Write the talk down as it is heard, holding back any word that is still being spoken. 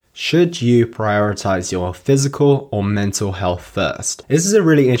Should you prioritize your physical or mental health first? This is a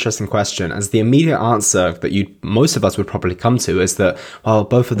really interesting question, as the immediate answer that most of us would probably come to is that, well,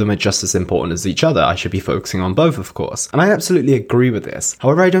 both of them are just as important as each other. I should be focusing on both, of course. And I absolutely agree with this.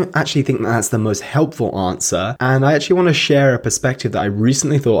 However, I don't actually think that that's the most helpful answer. And I actually want to share a perspective that I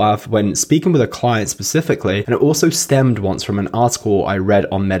recently thought of when speaking with a client specifically. And it also stemmed once from an article I read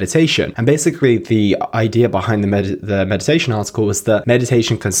on meditation. And basically the idea behind the meditation article was that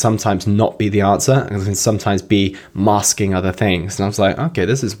meditation can sometimes not be the answer and can sometimes be masking other things. And I was like, okay,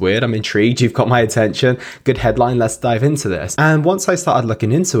 this is weird. I'm intrigued. You've got my attention. Good headline. Let's dive into this. And once I started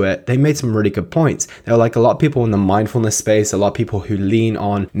looking into it, they made some really good points. They were like, a lot of people in the mindfulness space, a lot of people who lean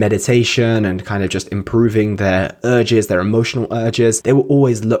on meditation and kind of just improving their urges, their emotional urges, they will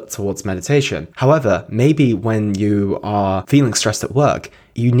always look towards meditation. However, maybe when you are feeling stressed at work,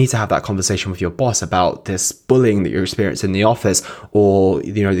 you need to have that conversation with your boss about this bullying that you're experiencing in the office, or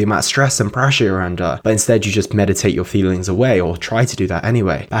the amount of stress and pressure you're under, but instead you just meditate your feelings away, or try to do that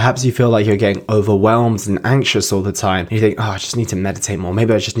anyway. Perhaps you feel like you're getting overwhelmed and anxious all the time, and you think, I just need to meditate more,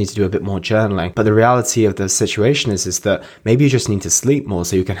 maybe I just need to do a bit more journaling. But the reality of the situation is that maybe you just need to sleep more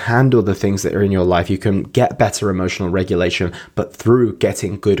so you can handle the things that are in your life. You can get better emotional regulation, but through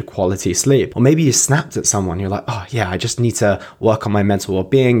getting good quality sleep. Or maybe you snapped at someone, you're like, I just need to work on my mental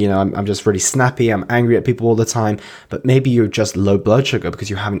well-being. I'm just really snappy, I'm angry at people all the time. But maybe you're just low blood sugar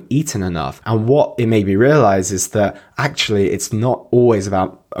because you haven't eaten enough. And what it made me realize is that actually it's not always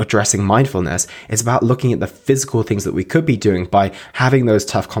about addressing mindfulness. It's about looking at the physical things that we could be doing by having those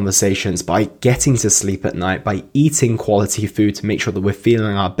tough conversations, by getting to sleep at night, by eating quality food to make sure that we're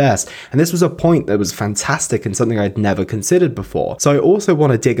feeling our best. And this was a point that was fantastic and something I'd never considered before. So I also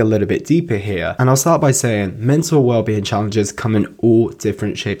want to dig a little bit deeper here. And I'll start by saying mental well-being challenges come in all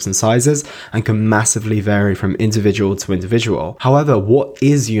different shapes and sizes and can massively vary from individual to individual. However, what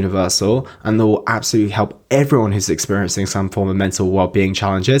is universal and that will absolutely help everyone who's experiencing some form of mental well-being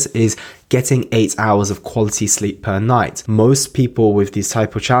challenges is getting 8 hours of quality sleep per night. Most people with these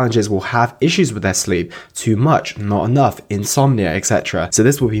type of challenges will have issues with their sleep, too much, not enough, insomnia, etc. So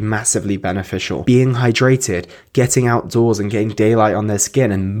this will be massively beneficial. Being hydrated, getting outdoors and getting daylight on their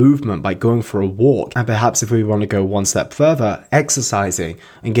skin, and movement by going for a walk. And perhaps if we want to go one step further, exercising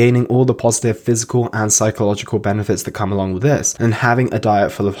and gaining all the positive physical and psychological benefits that come along with this, and having a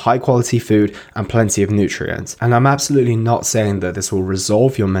diet full of high quality food and plenty of nutrients. And I'm absolutely not saying that this will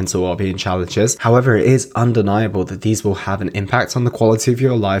resolve your mental well-being challenges. However, it is undeniable that these will have an impact on the quality of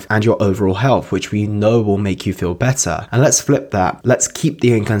your life and your overall health, which we know will make you feel better. And let's flip that. Let's keep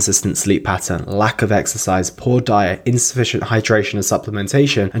the inconsistent sleep pattern, lack of exercise, poor diet, insufficient hydration and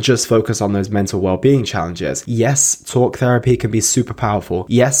supplementation, and just focus on those mental well-being challenges. Yes, talk therapy can be super powerful.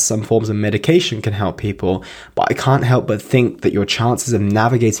 Yes, some forms of medication can help people, but I can't help but think that your chances of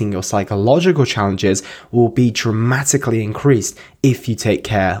navigating your psychological challenges will be dramatically increased if you take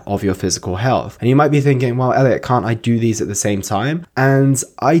care of your physical health. And you might be thinking, well, Elliot, can't I do these at the same time? And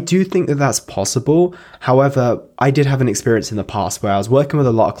I do think that that's possible. However, I did have an experience in the past where I was working with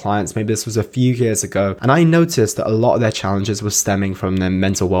a lot of clients, maybe this was a few years ago, and I noticed that a lot of their challenges were stemming from their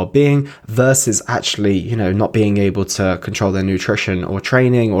mental well-being versus actually, not being able to control their nutrition or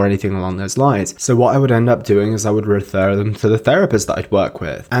training or anything along those lines. So what I would end up doing is I would refer them to the therapist that I'd work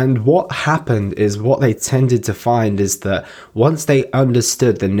with. And what happened is what they tended to find is that once they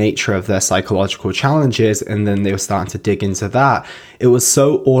understood the nature of their psychological challenges and then they were starting to dig into that, it was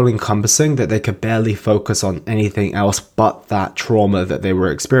so all-encompassing that they could barely focus on anything else but that trauma that they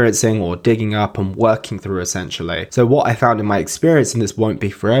were experiencing or digging up and working through, essentially. So what I found in my experience, and this won't be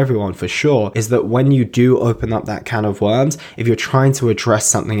for everyone for sure, is that when you do open up that can of worms, if you're trying to address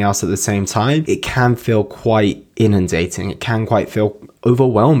something else at the same time, it can feel quite inundating. It can quite feel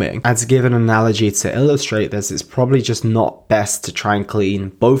overwhelming. And to give an analogy to illustrate this, it's probably just not best to try and clean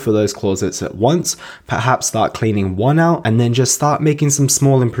both of those closets at once. Perhaps start cleaning one out and then just start making some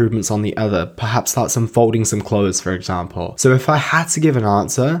small improvements on the other. Perhaps start folding some clothes, for example. So if I had to give an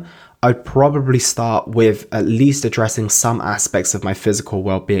answer, I'd probably start with at least addressing some aspects of my physical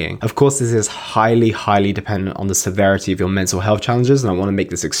well-being. Of course, this is highly, highly dependent on the severity of your mental health challenges, and I want to make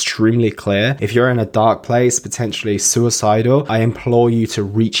this extremely clear. If you're in a dark place, potentially suicidal, I implore you to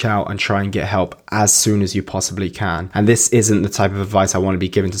reach out and try and get help as soon as you possibly can. And this isn't the type of advice I want to be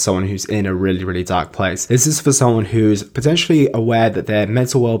giving to someone who's in a really, really dark place. This is for someone who's potentially aware that their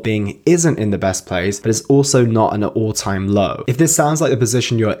mental well-being isn't in the best place, but is also not an all-time low. If this sounds like the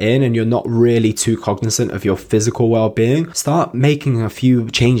position you're in and you're not really too cognizant of your physical well-being, start making a few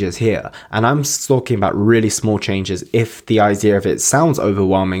changes here. And I'm talking about really small changes if the idea of it sounds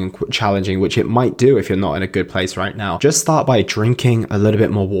overwhelming and challenging, which it might do if you're not in a good place right now. Just start by drinking a little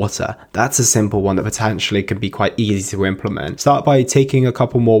bit more water. That's a simple one that potentially can be quite easy to implement. Start by taking a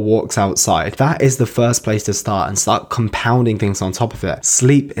couple more walks outside. That is the first place to start, and start compounding things on top of it.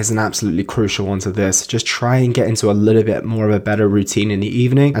 Sleep is an absolutely crucial one to this. Just try and get into a little bit more of a better routine in the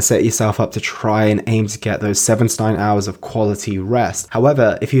evening and set yourself up to try and aim to get those 7 to 9 hours of quality rest.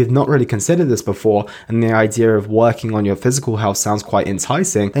 However, if you've not really considered this before and the idea of working on your physical health sounds quite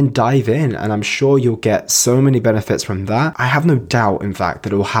enticing, then dive in, and I'm sure you'll get so many benefits from that. I have no doubt, in fact,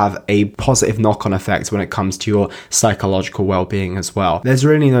 that it will have a positive knock-on effect when it comes to your psychological well-being as well. There's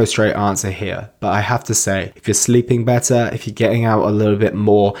really no straight answer here, but I have to say, if you're sleeping better, if you're getting out a little bit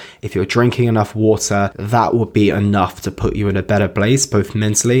more, if you're drinking enough water, that will be enough to put you in a better place, both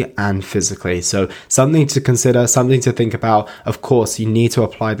mentally and physically. So something to consider, something to think about. Of course, you need to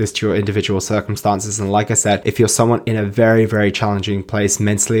apply this to your individual circumstances. And like I said, if you're someone in a very, very challenging place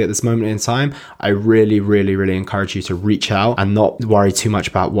mentally at this moment in time, I really, really, really encourage you to reach out and not worry too much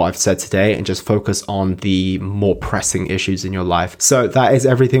about what I've said today, and just focus on the more pressing issues in your life. So that is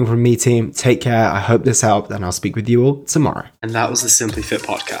everything from me, team. Take care. I hope this helped, and I'll speak with you all tomorrow. And that was the Simply Fit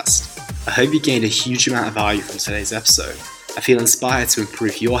podcast. I hope you gained a huge amount of value from today's episode. I feel inspired to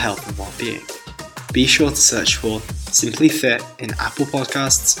improve your health and well-being. Be sure to search for Simply Fit in Apple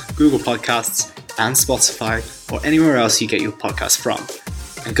Podcasts, Google Podcasts, and Spotify, or anywhere else you get your podcast from.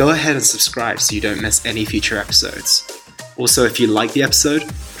 And go ahead and subscribe so you don't miss any future episodes. Also, if you like the episode,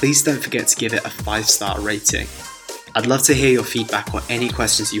 please don't forget to give it a 5-star rating. I'd love to hear your feedback or any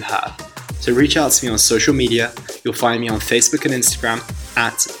questions you have. So reach out to me on social media. You'll find me on Facebook and Instagram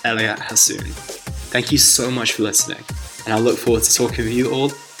at Elliot Hassoun. Thank you so much for listening, and I look forward to talking with you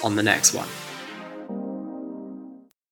all on the next one.